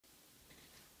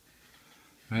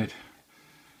Right,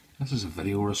 this is a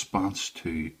video response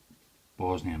to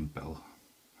Bosnian Bill.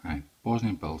 Right,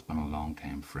 Bosnian Bill's been a long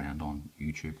time friend on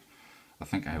YouTube. I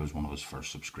think I was one of his first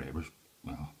subscribers,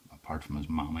 well, apart from his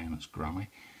mommy and his granny.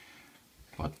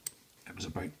 But it was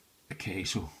about the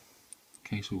Keso.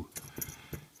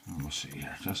 Let's see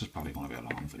here, this is probably going to be a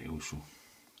long video, so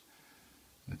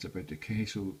it's about the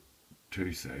Keso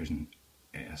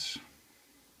 2000S.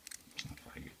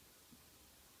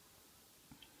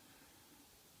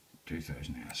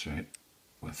 2000S, right,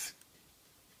 with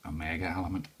a mega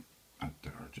element out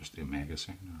there, or just the omega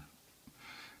sign.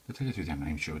 To tell you the truth, I'm not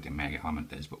even sure what the mega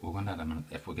element is, but we'll go into that in a minute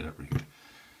if we get it right.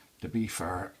 To be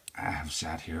fair, I have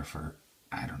sat here for,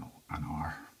 I don't know, an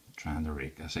hour trying to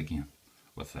rake this again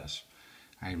with this.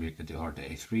 I raked it the other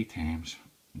day 3 times,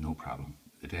 no problem.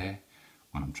 Today,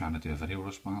 when I'm trying to do a video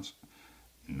response,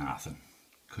 nothing.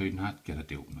 Could not get it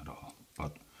to open at all.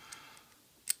 But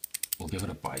we'll give it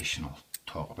a bash and I'll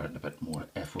talk about it a bit more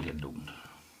if we get it opened.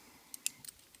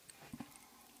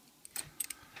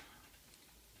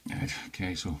 Right,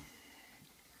 okay, so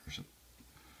there's a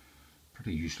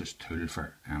pretty useless tool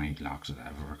for any locks that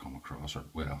I've ever come across, or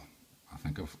well, I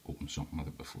think I've opened something with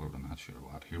it before, but I'm not sure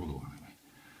what. Here we go anyway.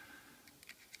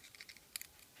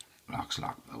 Lock's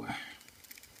locked, by the way.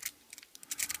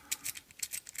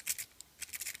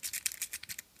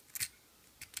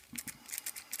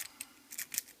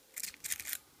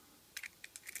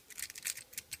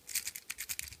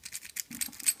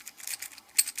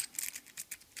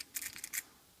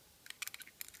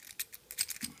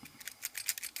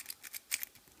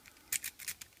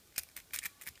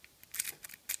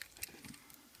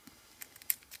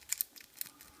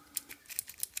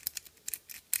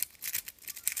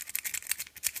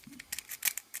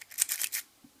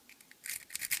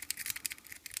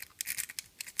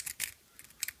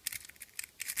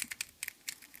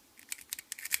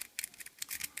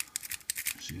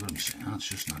 See what I'm saying? It's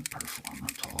just not performing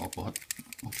at all, but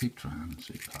we'll keep trying and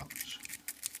see what happens.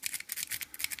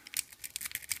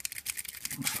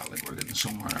 I felt like we're getting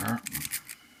somewhere there.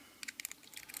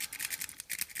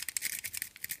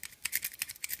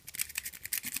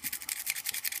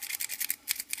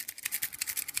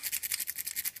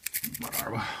 But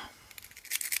are we?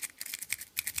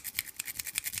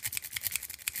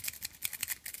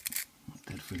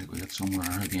 I did feel like we got somewhere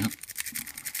there again.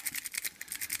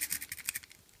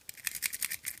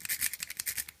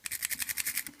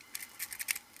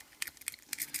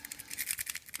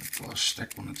 It'll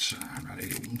stick when it's ready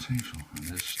to open too, so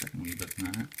it is sticking a wee bit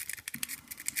now.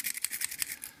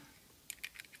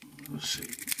 Let's see,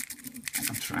 I think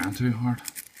I'm trying too hard.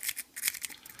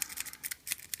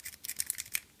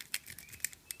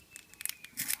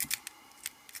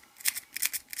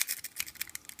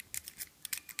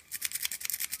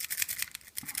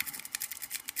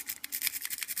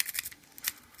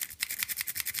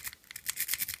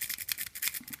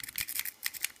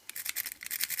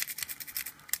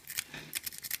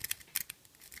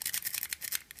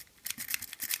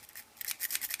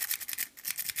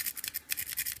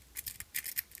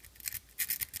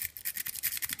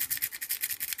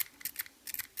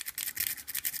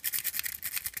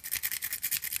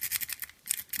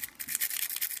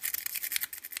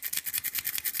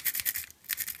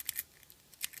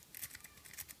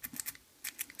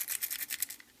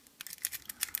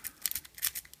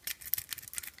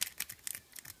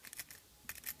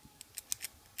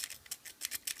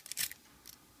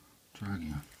 Try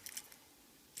again.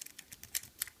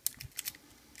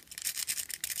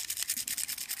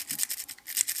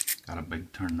 Got a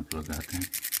big turn to plug that thing.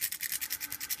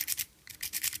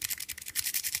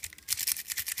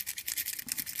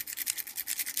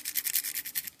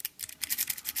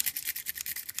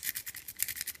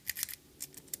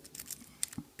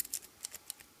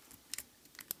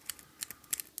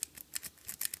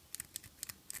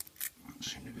 Doesn't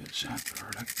seem to be a set there,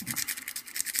 like.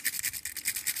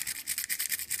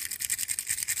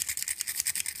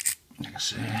 Like I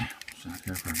say, sat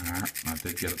here for an hour. I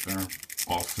did get it there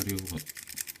off video, but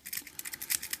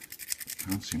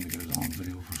can't seem to get it on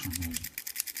video for some reason.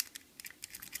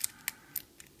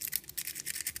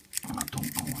 And I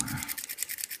don't know why.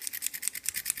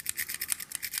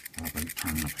 Got a big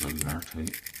turn the plug there too.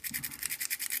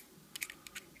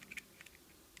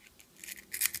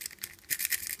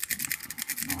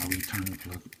 Now we turn the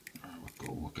plug. There we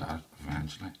go, we got it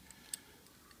eventually.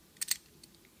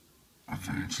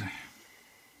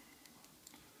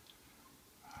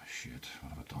 Oh shit, what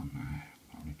have I done now?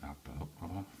 Probably backed it up,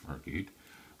 for good.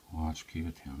 Watch, keep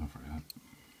it down, I forgot.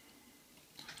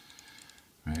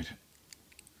 Right.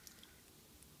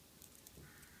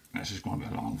 This is going to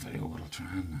be a long video, but I'll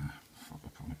try and fuck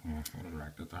it, probably I thought I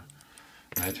wrecked it there.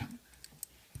 Right.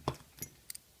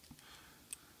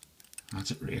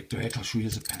 That's it raked out. I'll show you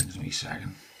the pins in a wee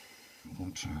second.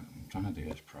 I'm trying to do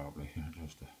this properly here.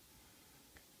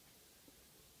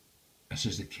 This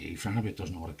is the key. For anybody that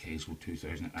doesn't know what a Keso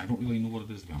 2000, I don't really know what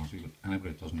it is to be honest with you, but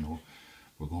anybody that doesn't know,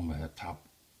 we're going by the top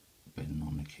bidding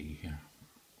on the key here,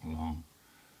 along,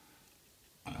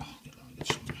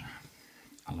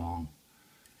 along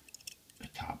the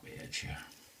top edge here.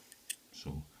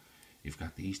 So you've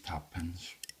got these top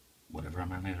pins, whatever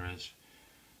many there is,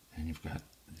 then you've got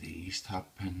these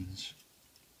top pins,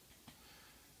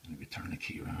 and if you turn the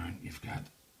key around, you've got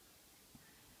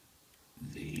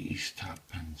these top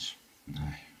pins.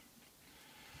 Now,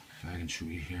 if I can show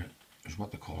you here, there's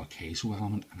what they call a Keso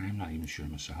element, and I'm not even sure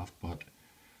myself, but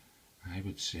I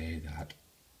would say that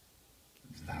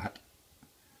that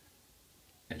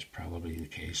is probably the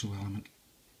Keso element.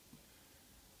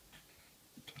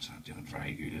 It's not doing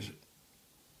very good, is it?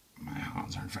 My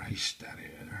hands aren't very steady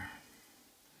either.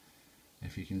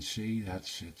 If you can see,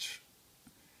 it's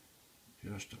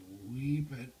just a wee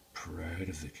bit proud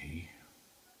of the key.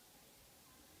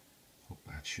 Hope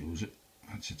that shows it.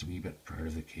 It's a wee bit proud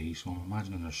of the key, so I'm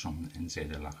imagining there's something inside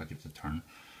the lock that you have to turn.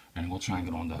 And we'll try and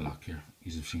get on the lock here.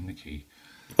 You've seen the key.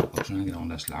 I'll try and get on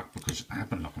this lock because I've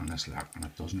been looking on this lock and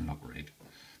it doesn't look right.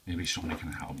 Maybe somebody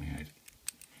can help me out.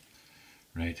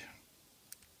 Right.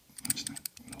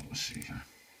 Let's see here.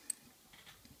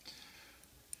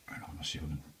 Right on, let's see if we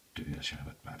can do this here a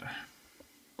bit better.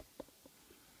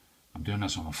 I'm doing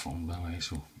this on a phone by the way,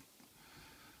 so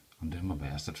I'm doing my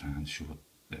best to try and show it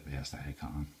the best I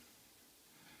can.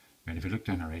 Right, if you look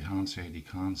down the right hand side, you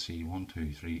can see 1,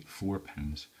 2, 3, 4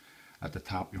 pins. At the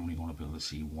top you're only going to be able to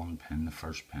see one pin, the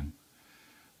first pin.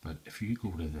 But if you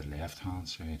go to the left hand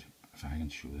side, if I can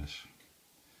show this,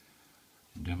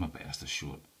 I'm doing my best to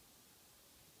show it.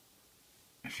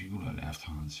 If you go to the left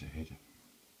hand side,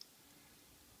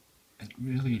 it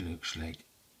really looks like,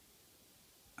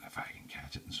 if I can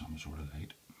catch it in some sort of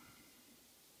light,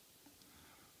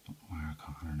 don't know where I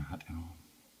can or not, you know.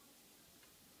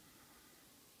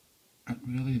 It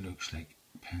really looks like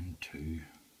pin 2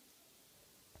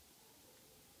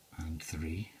 and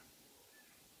 3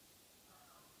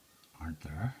 aren't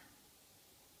there,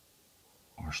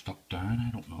 or stuck down,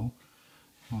 I don't know.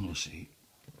 We'll see.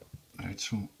 Right,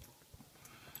 so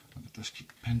look at this,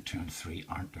 pin 2 and 3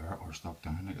 aren't there or stuck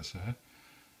down, like I said.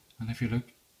 And if you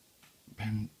look,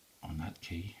 pin on that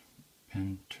key,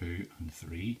 pin 2 and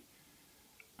 3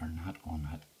 are not on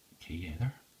that key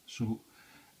either. So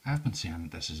I've been saying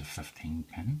that this is a 15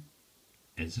 pin.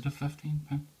 Is it a 15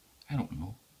 pin? I don't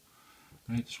know.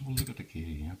 Right, so we'll look at the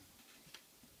key again.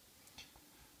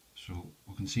 So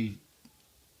we can see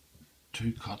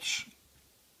 2 cuts.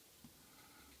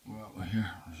 Well, we're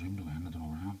here, resume to end, I don't know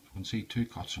where I am. We can see 2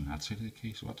 cuts on that side of the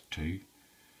key, so that's 2.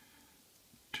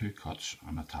 2 cuts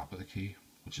on the top of the key,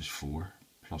 which is 4,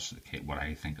 plus the key, what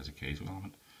I think is a Keso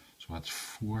element. So that's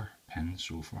 4 pins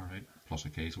so far, right? Plus a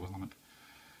Keso element.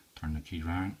 Turn the key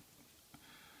round,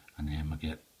 and then we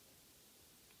get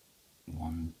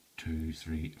 1, 2,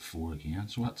 3, 4 again.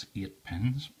 So that's 8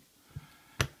 pins.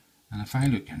 And if I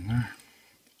look in there,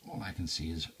 all I can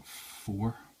see is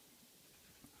 4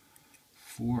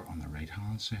 on the right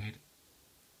hand side,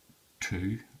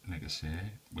 2, like I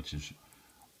say, which is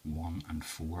 1 and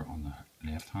 4 on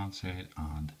the left hand side,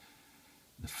 and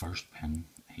the first pin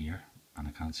here, and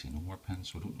I can't see no more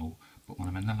pins, so I don't know. But when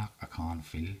I'm in the lock, I can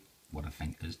feel what I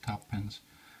think is top pins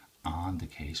and the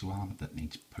Keso element that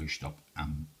needs pushed up.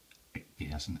 I'm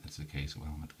guessing it's the Keso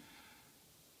element,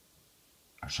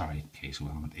 or sorry, Keso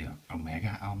element, yeah,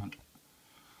 Omega element.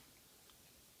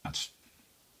 That's,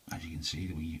 as you can see,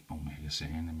 the wee Omega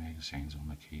sign, the Omega sign's on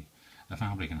the key. If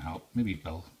anybody can help, maybe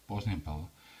Bill, boss named Bill,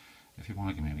 if you want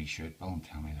to give me a wee shout, Bill, and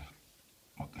tell me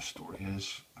what the story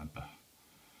is, I'd be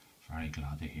very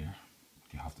glad to hear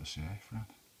what you have to say, friend.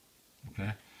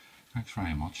 Okay, thanks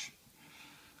very much.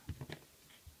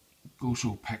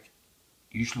 Goso pick,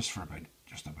 useless for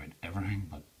just about everything,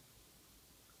 but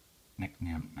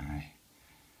nickname now,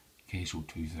 Keso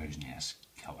 2000S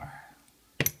Killer.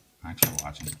 Thanks for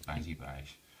watching, bye bye,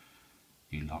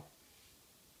 you lot.